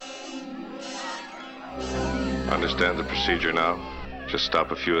Understand the procedure now? Just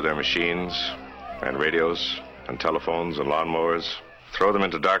stop a few of their machines and radios and telephones and lawnmowers. Throw them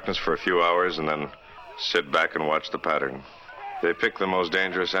into darkness for a few hours and then sit back and watch the pattern. They pick the most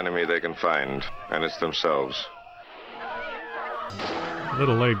dangerous enemy they can find, and it's themselves.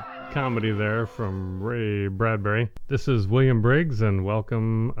 Little late comedy there from Ray Bradbury. This is William Briggs, and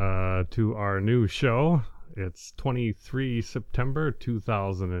welcome to our new show. It's 23 September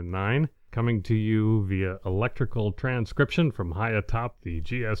 2009, coming to you via electrical transcription from high atop the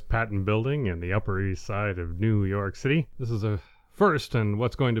GS Patton Building in the Upper East Side of New York City. This is a first in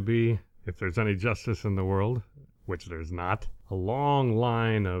what's going to be, if there's any justice in the world, which there's not, a long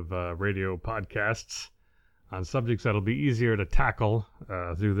line of radio podcasts on subjects that'll be easier to tackle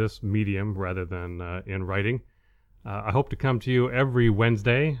through this medium rather than in writing. I hope to come to you every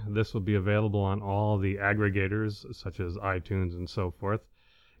Wednesday. This will be available on all the aggregators such as iTunes and so forth.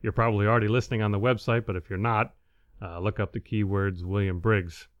 You're probably already listening on the website, but if you're not, look up the keywords William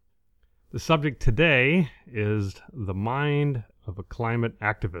Briggs. The subject today is the mind of a climate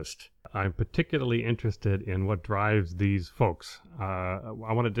activist. I'm particularly interested in what drives these folks. I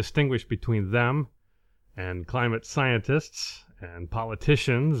want to distinguish between them and climate scientists and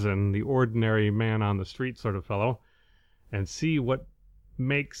politicians and the ordinary man on the street sort of fellow, and see what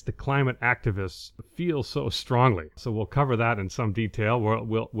makes the climate activists feel so strongly. So we'll cover that in some detail.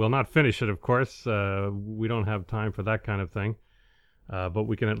 We'll not finish it, of course. We don't have time for that kind of thing. But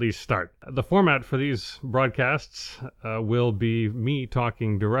we can at least start. The format for these broadcasts will be me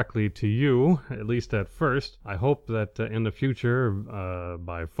talking directly to you, at least at first. I hope that in the future,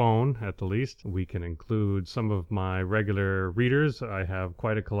 by phone at the least, we can include some of my regular readers. I have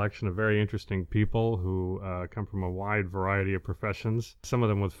quite a collection of very interesting people who come from a wide variety of professions, some of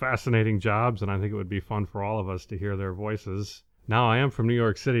them with fascinating jobs, and I think it would be fun for all of us to hear their voices. Now, I am from New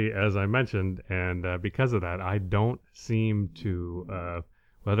York City, as I mentioned, and because of that, I don't seem to,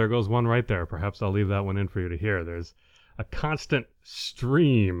 well, there goes one right there. Perhaps I'll leave that one in for you to hear. There's a constant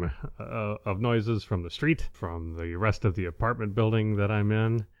stream of noises from the street, from the rest of the apartment building that I'm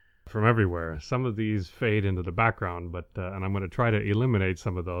in, from everywhere. Some of these fade into the background, but and I'm going to try to eliminate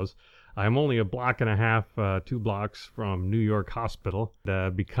some of those. I'm only a block and a half, 2 blocks from New York Hospital.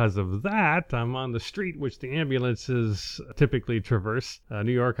 Because of that, I'm on the street which the ambulances typically traverse.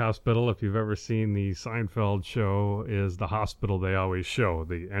 New York Hospital, if you've ever seen the Seinfeld show, is the hospital they always show,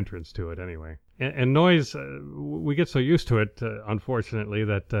 the entrance to it anyway. And noise, we get so used to it, unfortunately,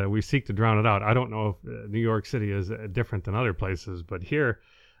 that we seek to drown it out. I don't know if New York City is different than other places, but here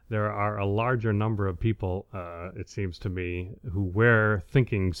there are a larger number of people, it seems to me, who wear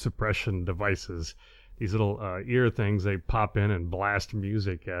thinking suppression devices. These little ear things, they pop in and blast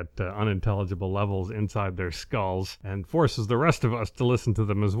music at unintelligible levels inside their skulls and forces the rest of us to listen to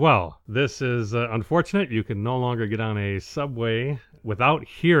them as well. This is unfortunate. You can no longer get on a subway without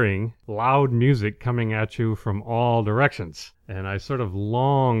hearing loud music coming at you from all directions. And I sort of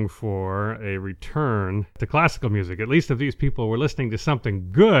long for a return to classical music. At least if these people were listening to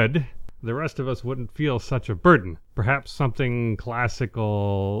something good, the rest of us wouldn't feel such a burden. Perhaps something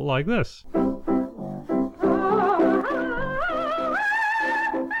classical like this.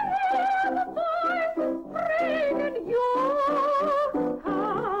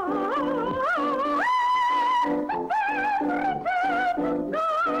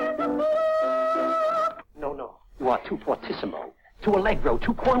 Too fortissimo, too allegro,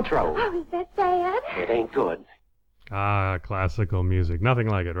 too quantro. Oh, is that sad? It ain't good. Ah, classical music. Nothing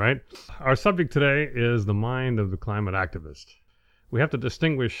like it, right? Our subject today is the mind of the climate activist. We have to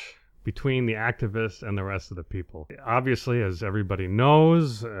distinguish between the activists and the rest of the people. Obviously, as everybody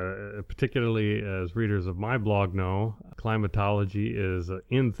knows, particularly as readers of my blog know, climatology is an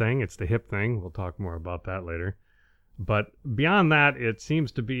in thing. It's the hip thing. We'll talk more about that later. But beyond that, it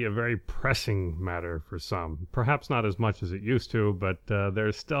seems to be a very pressing matter for some. Perhaps not as much as it used to, but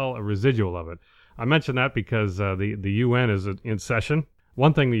there's still a residual of it. I mention that because the UN is in session.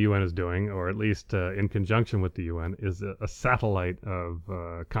 One thing the UN is doing, or at least in conjunction with the UN, is a satellite of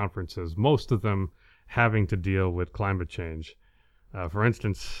conferences, most of them having to deal with climate change. For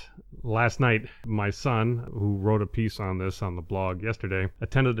instance, last night, my son, who wrote a piece on this on the blog yesterday,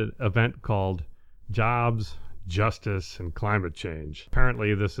 attended an event called Jobs, Justice, and Climate Change.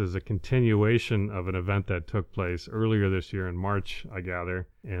 Apparently, this is a continuation of an event that took place earlier this year in March, I gather,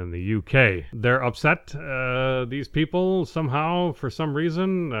 in the UK. They're upset, these people, somehow, for some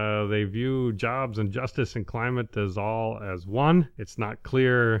reason. They view jobs and justice and climate as all as one. It's not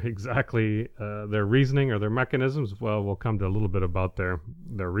clear exactly their reasoning or their mechanisms. Well, we'll come to a little bit about their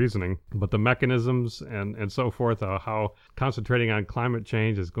reasoning. But the mechanisms and so forth, how concentrating on climate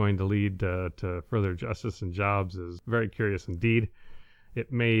change is going to lead to further justice and jobs is very curious indeed.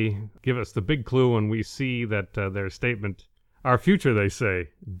 It may give us the big clue when we see that their statement, "Our future," they say,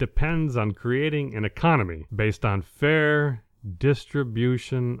 "depends on creating an economy based on fair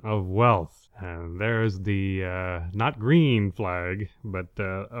distribution of wealth." And there's the not green flag, but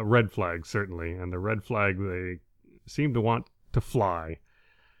a red flag, certainly. And the red flag they seem to want to fly,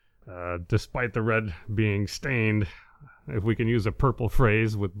 despite the red being stained, if we can use a purple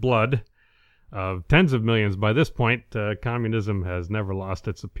phrase, with blood of tens of millions. By this point, communism has never lost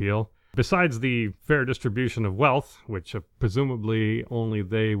its appeal. Besides the fair distribution of wealth, which presumably only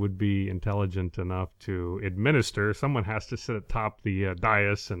they would be intelligent enough to administer, someone has to sit atop the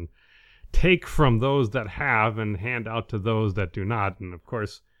dais and take from those that have and hand out to those that do not. And of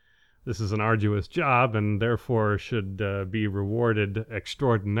course, this is an arduous job and therefore should be rewarded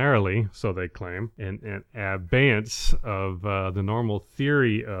extraordinarily, so they claim, in abeyance of the normal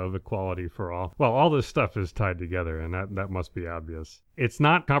theory of equality for all. Well, all this stuff is tied together, and that must be obvious. It's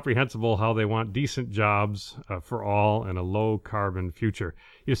not comprehensible how they want decent jobs for all and a low-carbon future.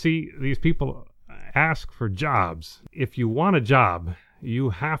 You see, these people ask for jobs. If you want a job,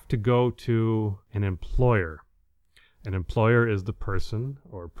 you have to go to an employer. An employer is the person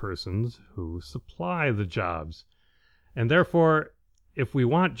or persons who supply the jobs. And therefore, if we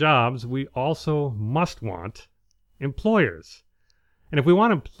want jobs, we also must want employers. And if we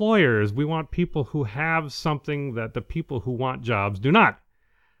want employers, we want people who have something that the people who want jobs do not.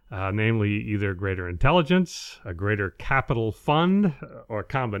 Namely, either greater intelligence, a greater capital fund, or a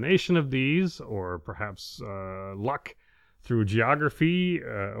combination of these, or perhaps luck through geography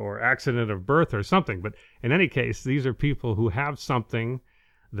or accident of birth or something. But in any case, these are people who have something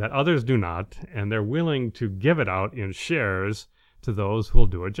that others do not, and they're willing to give it out in shares to those who will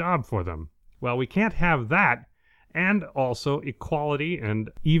do a job for them. Well, we can't have that and also equality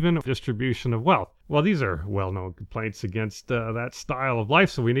and even distribution of wealth. Well, these are well-known complaints against that style of life,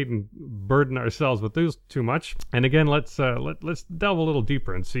 so we needn't burden ourselves with those too much. And again, let's delve a little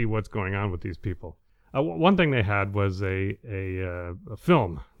deeper and see what's going on with these people. One thing they had was a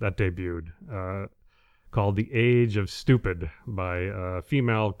film that debuted called The Age of Stupid by a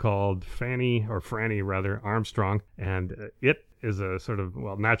female called Franny Armstrong. And it is a sort of,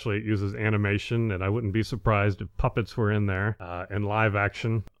 well, naturally it uses animation, and I wouldn't be surprised if puppets were in there, and live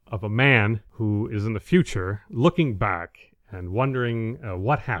action of a man who is in the future looking back and wondering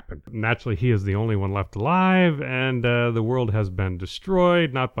what happened. Naturally, he is the only one left alive, and the world has been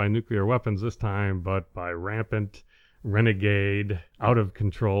destroyed, not by nuclear weapons this time, but by rampant, renegade,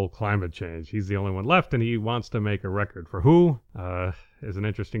 out-of-control climate change. He's the only one left, and he wants to make a record. For who? Is an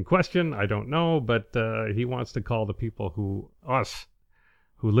interesting question. I don't know, but he wants to call the people who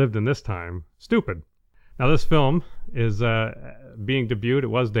lived in this time stupid. Now, this film is being debuted. It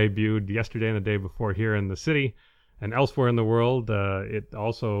was debuted yesterday and the day before here in the city. And elsewhere in the world, it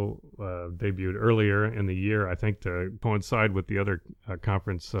also debuted earlier in the year, I think, to coincide with the other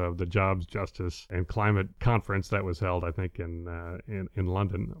conference of the Jobs, Justice, and Climate Conference that was held, I think, in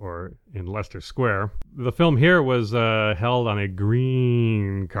London or in Leicester Square. The film here was held on a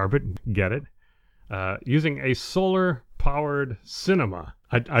green carpet, get it, using a solar-powered cinema.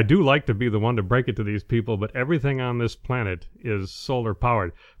 I do like to be the one to break it to these people, but everything on this planet is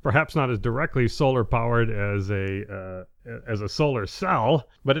solar-powered. Perhaps not as directly solar-powered as a solar cell,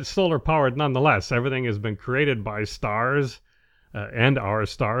 but it's solar-powered nonetheless. Everything has been created by stars, and our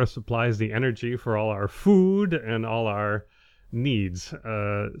star supplies the energy for all our food and all our needs.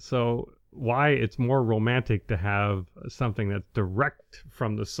 So why it's more romantic to have something that's direct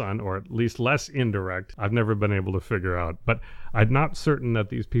from the sun, or at least less indirect, I've never been able to figure out. But I'm not certain that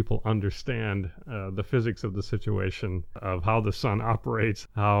these people understand the physics of the situation, of how the sun operates,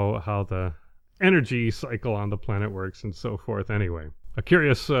 how the energy cycle on the planet works, and so forth. Anyway, a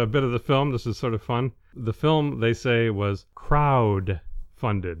curious bit of the film. This is sort of fun. The film, they say, was crowdfunded.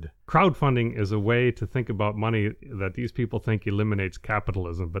 Crowdfunding is a way to think about money that these people think eliminates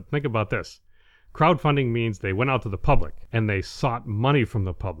capitalism. But think about this. Crowdfunding means they went out to the public and they sought money from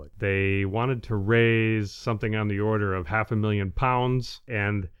the public. They wanted to raise something on the order of £500,000,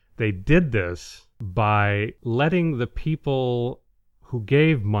 and they did this by letting the people who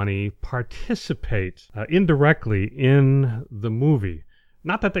gave money participate indirectly in the movie.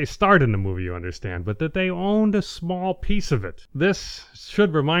 Not that they starred in the movie, you understand, but that they owned a small piece of it. This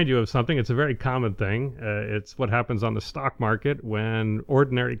should remind you of something. It's a very common thing. It's what happens on the stock market when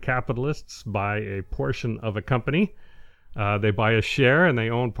ordinary capitalists buy a portion of a company. They buy a share and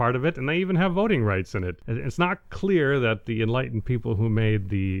they own part of it, and they even have voting rights in it. It's not clear that the enlightened people who made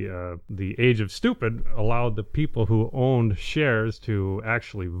the Age of Stupid allowed the people who owned shares to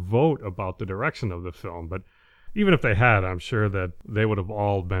actually vote about the direction of the film, but even if they had, I'm sure that they would have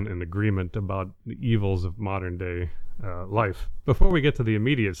all been in agreement about the evils of modern day life. Before we get to the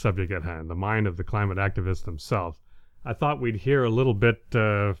immediate subject at hand, the mind of the climate activists themselves, I thought we'd hear a little bit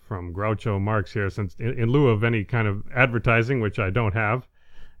from Groucho Marx here, since in lieu of any kind of advertising, which I don't have,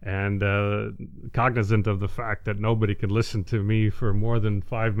 and cognizant of the fact that nobody can listen to me for more than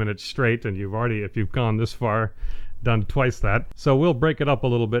 5 minutes straight, and you've already, if you've gone this far, done twice that. So we'll break it up a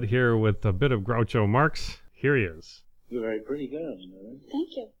little bit here with a bit of Groucho Marx. Here he is. You're a very pretty girl, you know that?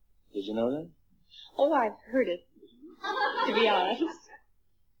 Thank you. Did you know that? Oh, I've heard it, to be honest.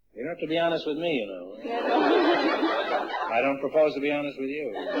 You don't have to be honest with me, you know. Yeah. I don't propose to be honest with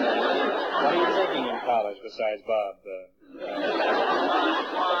you. What are you taking in college besides Bob?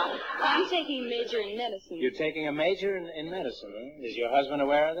 I'm taking a major in medicine. You're taking a major in medicine, huh? Is your husband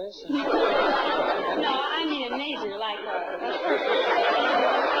aware of this? No, I mean a major like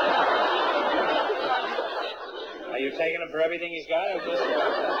Are you taking him for everything he's got? Or just...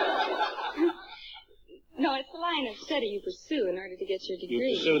 No, it's the line of study you pursue in order to get your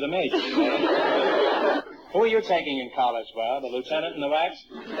degree. You pursue the major. Who are you taking in college, Bob? The lieutenant in the wax?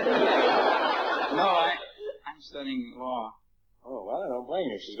 No, I'm studying law. Oh, well, I don't blame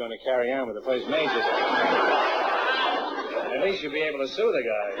you. She's going to carry on with the first major. At least you'll be able to sue the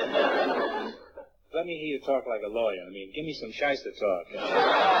guy. Let me hear you talk like a lawyer. I mean, give me some shyster talk.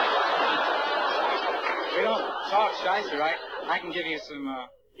 We don't talk shyster, right? I can give you some,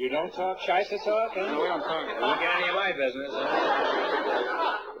 You don't talk shyster talk, huh? No, we don't talk. You don't get any of my business,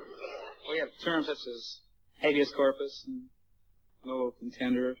 huh? We have terms such as habeas corpus and nolo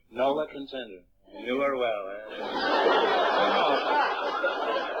contender. Nola contender. You knew her well, eh?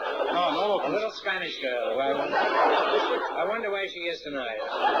 No, nolo A contender. little Spanish girl. I wonder where she is tonight.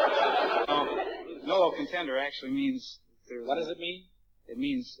 Nolo contender actually means there's... What does it mean? It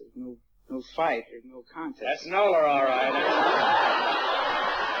means there's no fight, there's no contest. That's Nola, all right.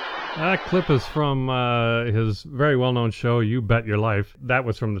 That clip is from his very well-known show, You Bet Your Life. That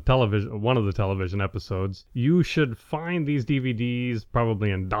was from the television, one of the television episodes. You should find these DVDs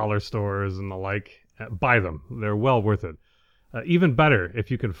probably in dollar stores and the like. Buy them. They're well worth it. Even better, if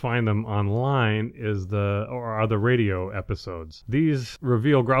you can find them online, are the radio episodes. These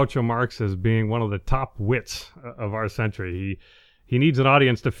reveal Groucho Marx as being one of the top wits of our century. He needs an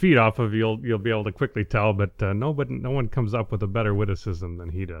audience to feed off of, you'll be able to quickly tell, but no one comes up with a better witticism than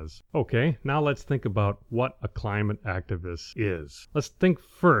he does. Okay, now let's think about what a climate activist is. Let's think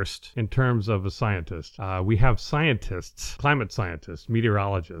first in terms of a scientist. We have scientists, climate scientists,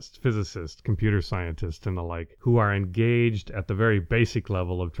 meteorologists, physicists, computer scientists, and the like, who are engaged at the very basic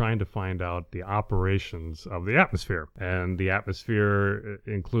level of trying to find out the operations of the atmosphere. And the atmosphere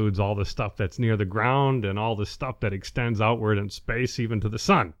includes all the stuff that's near the ground and all the stuff that extends outward in space, even to the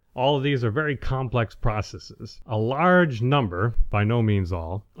sun. All of these are very complex processes. A large number, by no means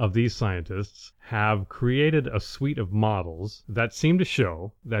all, of these scientists have created a suite of models that seem to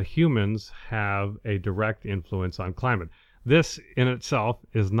show that humans have a direct influence on climate. This in itself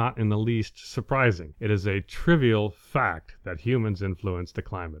is not in the least surprising. It is a trivial fact that humans influence the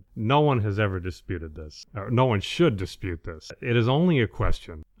climate. No one has ever disputed this, or no one should dispute this. It is only a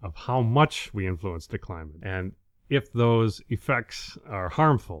question of how much we influence the climate, and if those effects are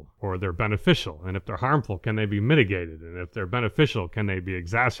harmful or they're beneficial. And if they're harmful, can they be mitigated? And if they're beneficial, can they be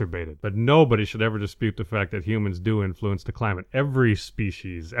exacerbated? But nobody should ever dispute the fact that humans do influence the climate. Every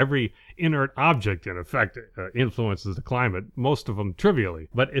species, every inert object, in effect, influences the climate, most of them trivially.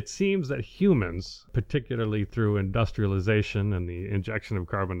 But it seems that humans, particularly through industrialization and the injection of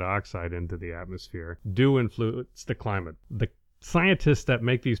carbon dioxide into the atmosphere, do influence the climate. The scientists that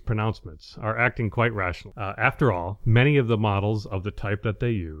make these pronouncements are acting quite rational. After all, many of the models of the type that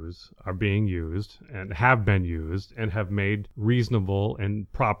they use are being used and have been used and have made reasonable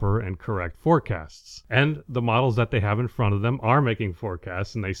and proper and correct forecasts. And the models that they have in front of them are making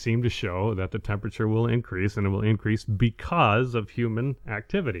forecasts, and they seem to show that the temperature will increase, and it will increase because of human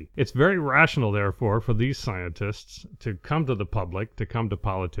activity. It's very rational, therefore, for these scientists to come to the public, to come to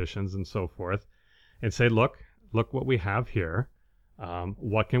politicians and so forth, and say, look what we have here.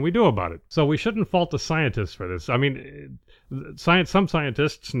 What can we do about it? So we shouldn't fault the scientists for this. I mean, some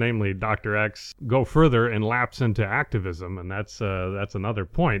scientists, namely Dr. X, go further and lapse into activism, and that's another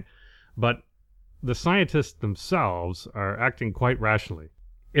point. But the scientists themselves are acting quite rationally.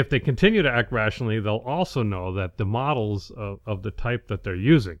 If they continue to act rationally, they'll also know that the models of the type that they're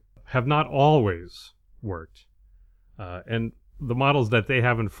using have not always worked. And the models that they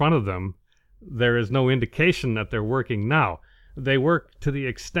have in front of them, there is no indication that they're working now. They work to the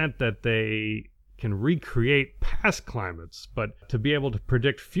extent that they can recreate past climates, but to be able to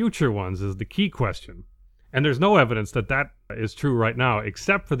predict future ones is the key question. And there's no evidence that that is true right now,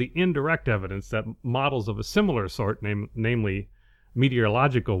 except for the indirect evidence that models of a similar sort, namely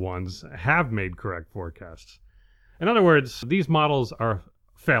meteorological ones, have made correct forecasts. In other words, these models are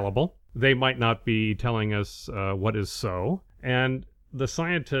fallible. They might not be telling us what is so. And the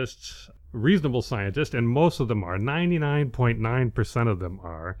scientists, reasonable scientists, and most of them are, 99.9% of them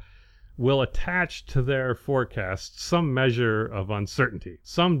are, will attach to their forecasts some measure of uncertainty,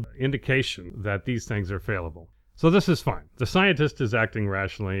 some indication that these things are fallible. So this is fine. The scientist is acting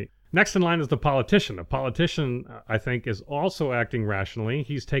rationally. Next in line is the politician. A politician, I think, is also acting rationally.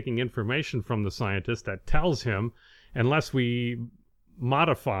 He's taking information from the scientist that tells him, unless we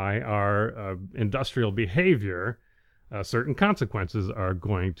modify our industrial behavior, certain consequences are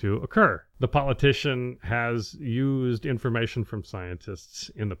going to occur. The politician has used information from scientists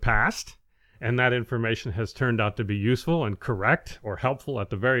in the past, and that information has turned out to be useful and correct, or helpful at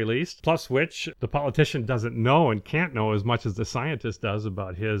the very least, plus which the politician doesn't know and can't know as much as the scientist does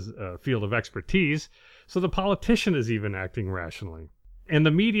about his field of expertise, so the politician is even acting rationally. And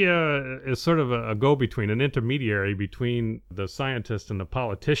the media is sort of a go-between, an intermediary between the scientist and the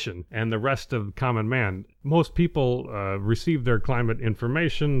politician and the rest of common man. Most people receive their climate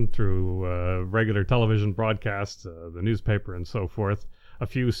information through regular television broadcasts, the newspaper, and so forth. A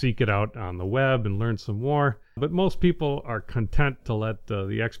few seek it out on the web and learn some more. But most people are content to let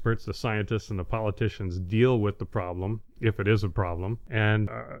the experts, the scientists, and the politicians deal with the problem, if it is a problem, and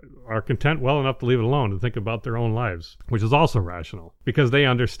are content well enough to leave it alone and think about their own lives, which is also rational, because they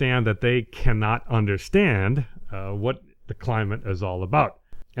understand that they cannot understand what the climate is all about.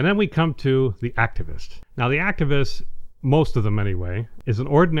 And then we come to the activist. Now, the activist, most of them anyway, is an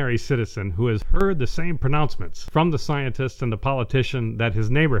ordinary citizen who has heard the same pronouncements from the scientist and the politician that his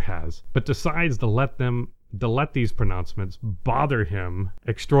neighbor has, but decides to let these pronouncements bother him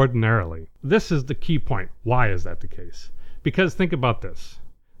extraordinarily. This is the key point. Why is that the case? Because think about this.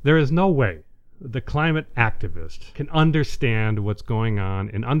 There is no way the climate activist can understand what's going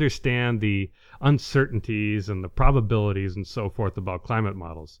on and understand the uncertainties and the probabilities and so forth about climate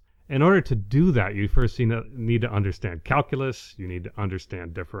models. In order to do that, you first need to understand calculus, you need to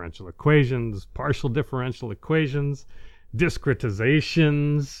understand differential equations, partial differential equations,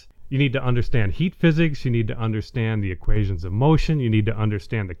 discretizations. You need to understand heat physics, you need to understand the equations of motion, you need to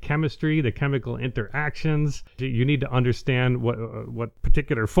understand the chemistry, the chemical interactions. You need to understand what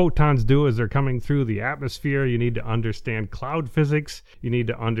particular photons do as they're coming through the atmosphere. You need to understand cloud physics. You need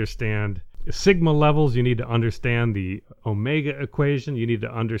to understand sigma levels. You need to understand the omega equation. You need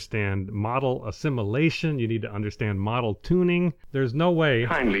to understand model assimilation. You need to understand model tuning. There's no way...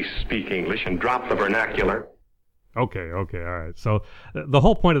 Kindly speak English and drop the vernacular. Okay, all right. So the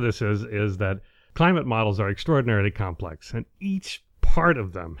whole point of this is that climate models are extraordinarily complex, and each part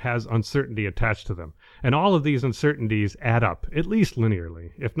of them has uncertainty attached to them. And all of these uncertainties add up, at least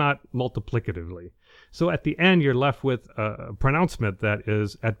linearly, if not multiplicatively. So at the end, you're left with a pronouncement that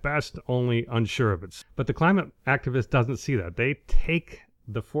is, at best, only unsure of it. But the climate activist doesn't see that. They take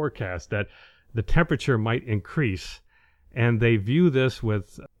the forecast that the temperature might increase, and they view this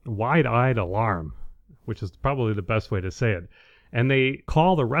with wide-eyed alarm, which is probably the best way to say it. And they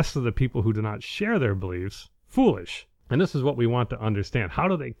call the rest of the people who do not share their beliefs foolish. And this is what we want to understand. How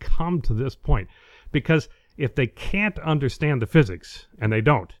do they come to this point? Because if they can't understand the physics, and they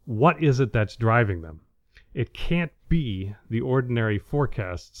don't, what is it that's driving them? It can't be the ordinary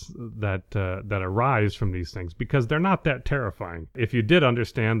forecasts that arise from these things, because they're not that terrifying. If you did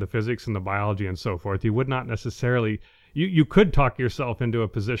understand the physics and the biology and so forth, you would not necessarily... You could talk yourself into a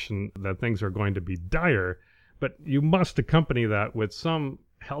position that things are going to be dire, but you must accompany that with some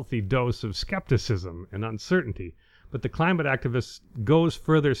healthy dose of skepticism and uncertainty. But the climate activist goes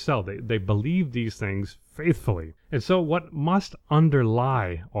further still. They believe these things faithfully. And so what must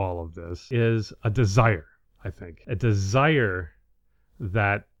underlie all of this is a desire, I think. A desire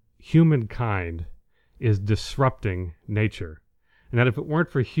that humankind is disrupting nature. And that if it weren't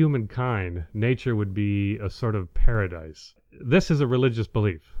for humankind, nature would be a sort of paradise. This is a religious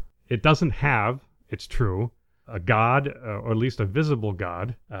belief. It doesn't have, it's true, a god, or at least a visible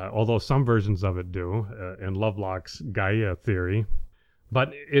god, although some versions of it do, in Lovelock's Gaia theory.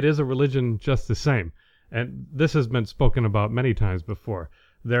 But it is a religion just the same. And this has been spoken about many times before.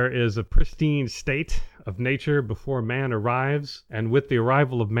 There is a pristine state of nature before man arrives, and with the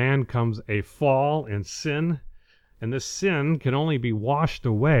arrival of man comes a fall and sin. And this sin can only be washed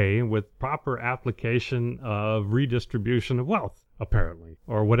away with proper application of redistribution of wealth, apparently,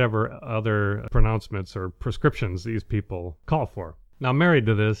 or whatever other pronouncements or prescriptions these people call for. Now, married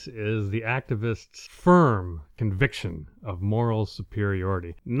to this is the activists' firm conviction of moral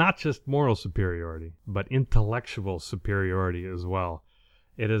superiority. Not just moral superiority, but intellectual superiority as well.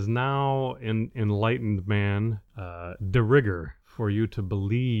 It is now in enlightened man de rigueur for you to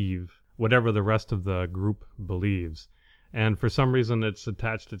believe whatever the rest of the group believes. And for some reason, it's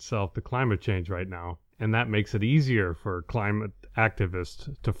attached itself to climate change right now. And that makes it easier for climate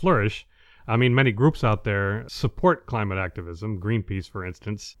activists to flourish. I mean, many groups out there support climate activism. Greenpeace, for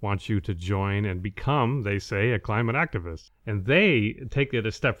instance, wants you to join and become, they say, a climate activist. And they take it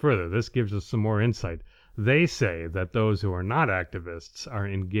a step further. This gives us some more insight. They say that those who are not activists are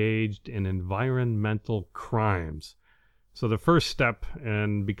engaged in environmental crimes. So the first step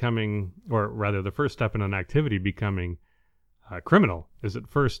in becoming, or rather the first step in an activity becoming criminal is at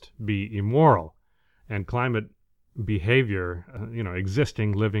first be immoral. And climate behavior,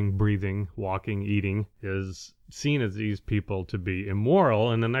 existing, living, breathing, walking, eating, is seen as these people to be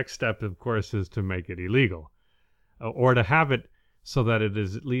immoral. And the next step, of course, is to make it illegal, or to have it so that it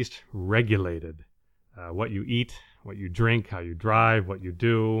is at least regulated. What you eat, what you drink, how you drive, what you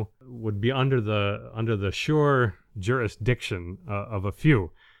do would be under the sure jurisdiction of a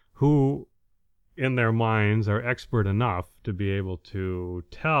few who, in their minds, are expert enough to be able to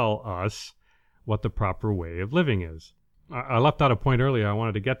tell us what the proper way of living is. I left out a point earlier I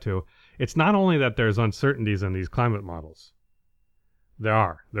wanted to get to. It's not only that there's uncertainties in these climate models.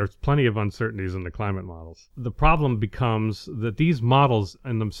 There's plenty of uncertainties in the climate models. The problem becomes that these models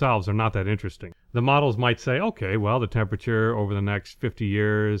in themselves are not that interesting. The models might say, okay, well, the temperature over the next 50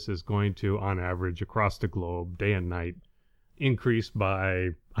 years is going to, on average, across the globe, day and night, increase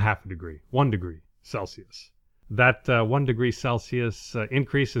by a half a degree, 1 degree Celsius. That 1 degree Celsius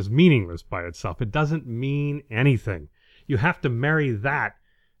increase is meaningless by itself. It doesn't mean anything. You have to marry that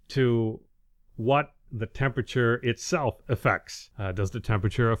to what the temperature itself affects. Does the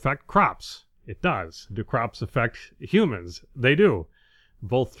temperature affect crops? It does. Do crops affect humans? They do,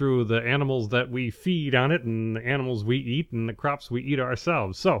 both through the animals that we feed on it and the animals we eat and the crops we eat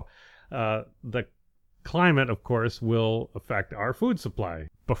ourselves. So the climate, of course, will affect our food supply.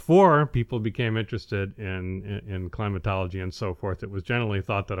 Before people became interested in climatology and so forth, it was generally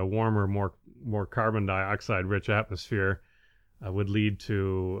thought that a warmer, more carbon dioxide-rich atmosphere would lead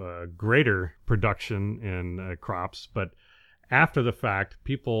to greater production in crops. But after the fact,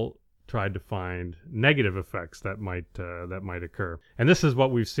 people tried to find negative effects that might occur. And this is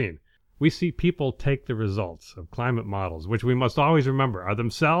what we've seen. We see people take the results of climate models, which we must always remember are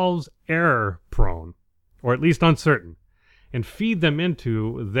themselves error-prone, or at least uncertain, and feed them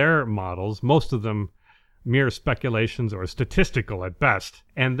into their models, most of them mere speculations or statistical at best,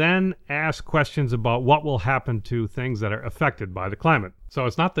 and then ask questions about what will happen to things that are affected by the climate. So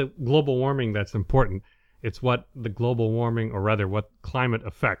it's not the global warming that's important, it's what the global warming, or rather what climate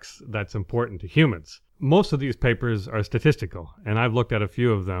affects, that's important to humans. Most of these papers are statistical, and I've looked at a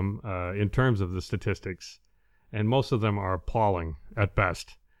few of them in terms of the statistics, and most of them are appalling at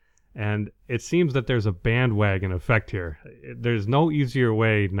best. And it seems that there's a bandwagon effect here. There's no easier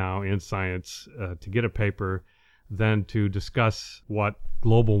way now in science to get a paper than to discuss what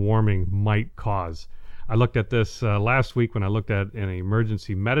global warming might cause. I looked at this last week when I looked at an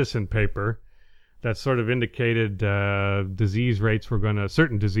emergency medicine paper that sort of indicated certain disease rates were going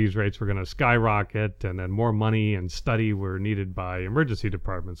to skyrocket, and then more money and study were needed by emergency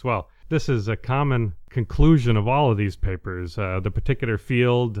departments. Well, this is a common conclusion of all of these papers. The particular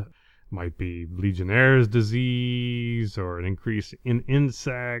field might be Legionnaire's disease, or an increase in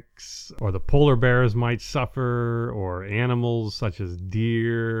insects, or the polar bears might suffer, or animals such as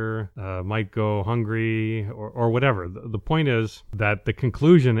deer might go hungry, or whatever. The point is that the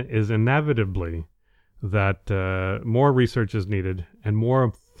conclusion is inevitably that more research is needed, and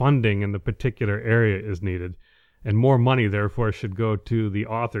more funding in the particular area is needed, and more money, therefore, should go to the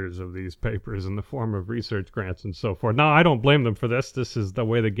authors of these papers in the form of research grants and so forth. Now, I don't blame them for this. This is the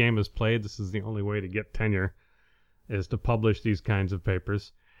way the game is played. This is the only way to get tenure, is to publish these kinds of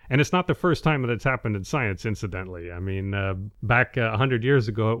papers. And it's not the first time that it's happened in science, incidentally. I mean, back 100 years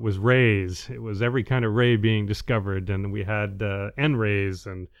ago, it was rays. It was every kind of ray being discovered, and we had N-rays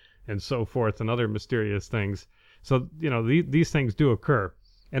and so forth and other mysterious things. So, these things do occur.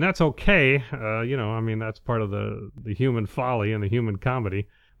 And that's okay. That's part of the human folly and the human comedy.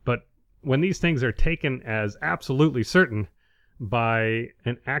 But when these things are taken as absolutely certain by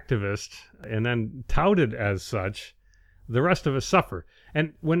an activist and then touted as such, the rest of us suffer.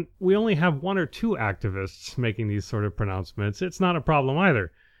 And when we only have one or two activists making these sort of pronouncements, it's not a problem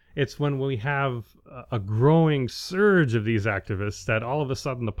either. It's when we have a growing surge of these activists that all of a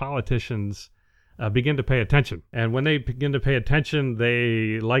sudden the politicians begin to pay attention. And when they begin to pay attention,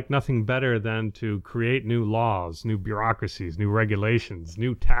 they like nothing better than to create new laws, new bureaucracies, new regulations,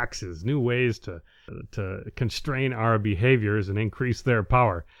 new taxes, new ways to constrain our behaviors and increase their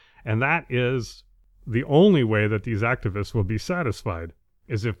power. And that is the only way that these activists will be satisfied,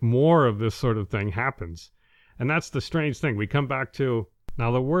 is if more of this sort of thing happens. And that's the strange thing. We come back to, now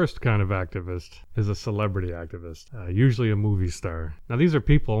the worst kind of activist is a celebrity activist, usually a movie star. Now these are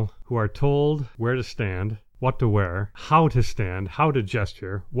people who are told where to stand, what to wear, how to stand, how to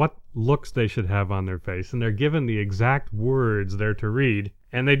gesture, what looks they should have on their face, and they're given the exact words they're to read,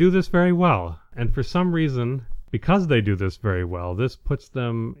 and they do this very well. And for some reason, because they do this very well, this puts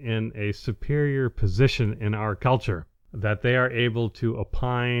them in a superior position in our culture, that they are able to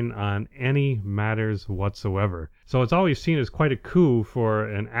opine on any matters whatsoever. So it's always seen as quite a coup for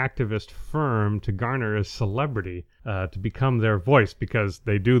an activist firm to garner a celebrity to become their voice, because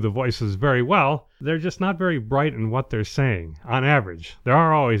they do the voices very well. They're just not very bright in what they're saying, on average. There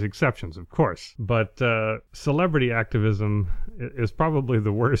are always exceptions, of course, but celebrity activism is probably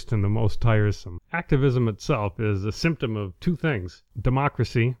the worst and the most tiresome. Activism itself is a symptom of two things: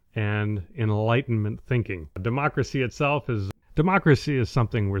 democracy and Enlightenment thinking. Democracy is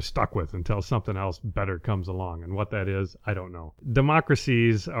something we're stuck with until something else better comes along, and what that is, I don't know.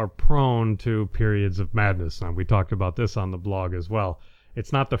 Democracies are prone to periods of madness, and we talked about this on the blog as well.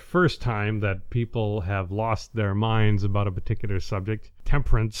 It's not the first time that people have lost their minds about a particular subject.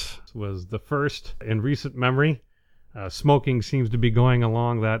 Temperance was the first in recent memory. Smoking seems to be going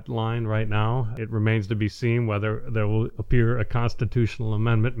along that line right now. It remains to be seen whether there will appear a constitutional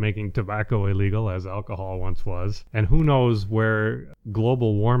amendment making tobacco illegal, as alcohol once was. And who knows where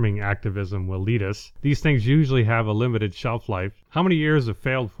global warming activism will lead us. These things usually have a limited shelf life. How many years of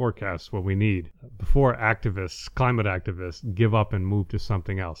failed forecasts will we need before activists, climate activists, give up and move to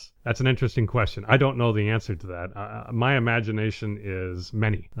something else? That's an interesting question. I don't know the answer to that. My imagination is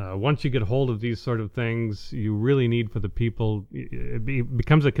many. Once you get hold of these sort of things, you really need for the people, it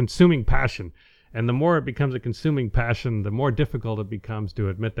becomes a consuming passion. And the more it becomes a consuming passion, the more difficult it becomes to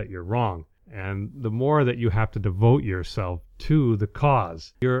admit that you're wrong. And the more that you have to devote yourself to the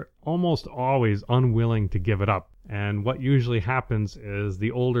cause, you're almost always unwilling to give it up. And what usually happens is the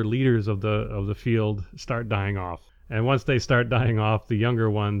older leaders of the field start dying off. And once they start dying off, the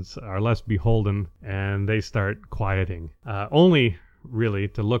younger ones are less beholden, and they start quieting. Only really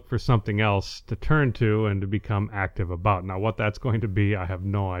to look for something else to turn to and to become active about. Now, what that's going to be, I have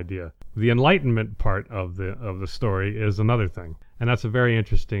no idea. The Enlightenment part of the story is another thing, and that's a very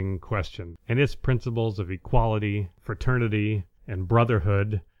interesting question. And its principles of equality, fraternity, and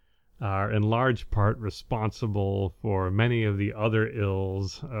brotherhood are in large part responsible for many of the other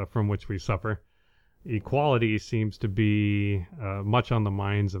ills from which we suffer. Equality seems to be much on the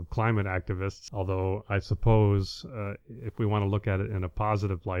minds of climate activists, although I suppose if we want to look at it in a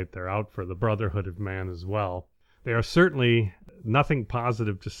positive light, they're out for the brotherhood of man as well. They are certainly nothing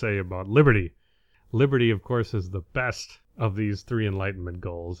positive to say about liberty. Liberty, of course, is the best of these three Enlightenment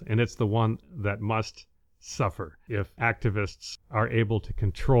goals, and it's the one that must suffer if activists are able to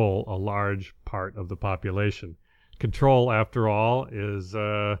control a large part of the population. Control, after all, is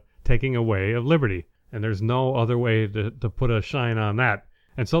taking away of liberty, and there's no other way to put a shine on that.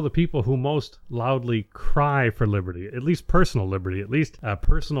 And so the people who most loudly cry for liberty, at least personal liberty, at least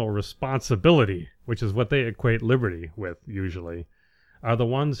personal responsibility, which is what they equate liberty with usually, are the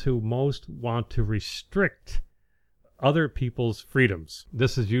ones who most want to restrict other people's freedoms.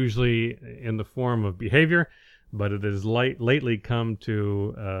 This is usually in the form of behavior, but it has lately come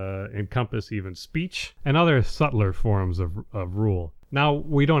to encompass even speech and other subtler forms of rule. Now,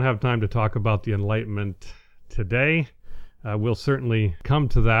 we don't have time to talk about the Enlightenment today. We'll certainly come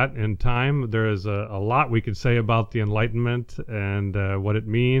to that in time. There is a lot we could say about the Enlightenment and what it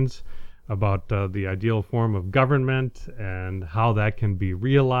means, about the ideal form of government and how that can be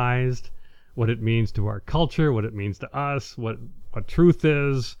realized, what it means to our culture, what it means to us, what truth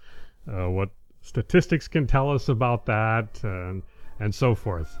is, what statistics can tell us about that, and so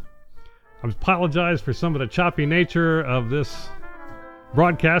forth. I apologize for some of the choppy nature of this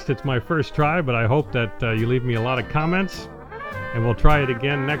broadcast. It's my first try, but I hope that you leave me a lot of comments, and we'll try it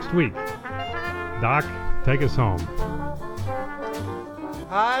again next week. Doc? Take us home.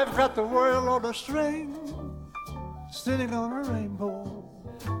 I've got the world on a string, sitting on a rainbow.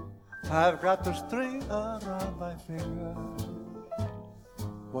 I've got the string around my finger.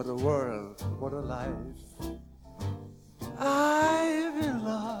 What a world, what a life. I'm in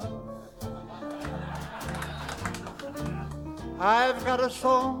love. I've got a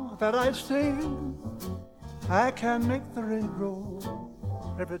song that I sing. I can make the rain grow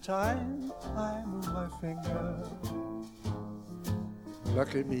every time I move my finger.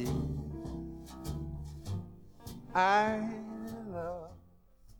 Lucky me, I'm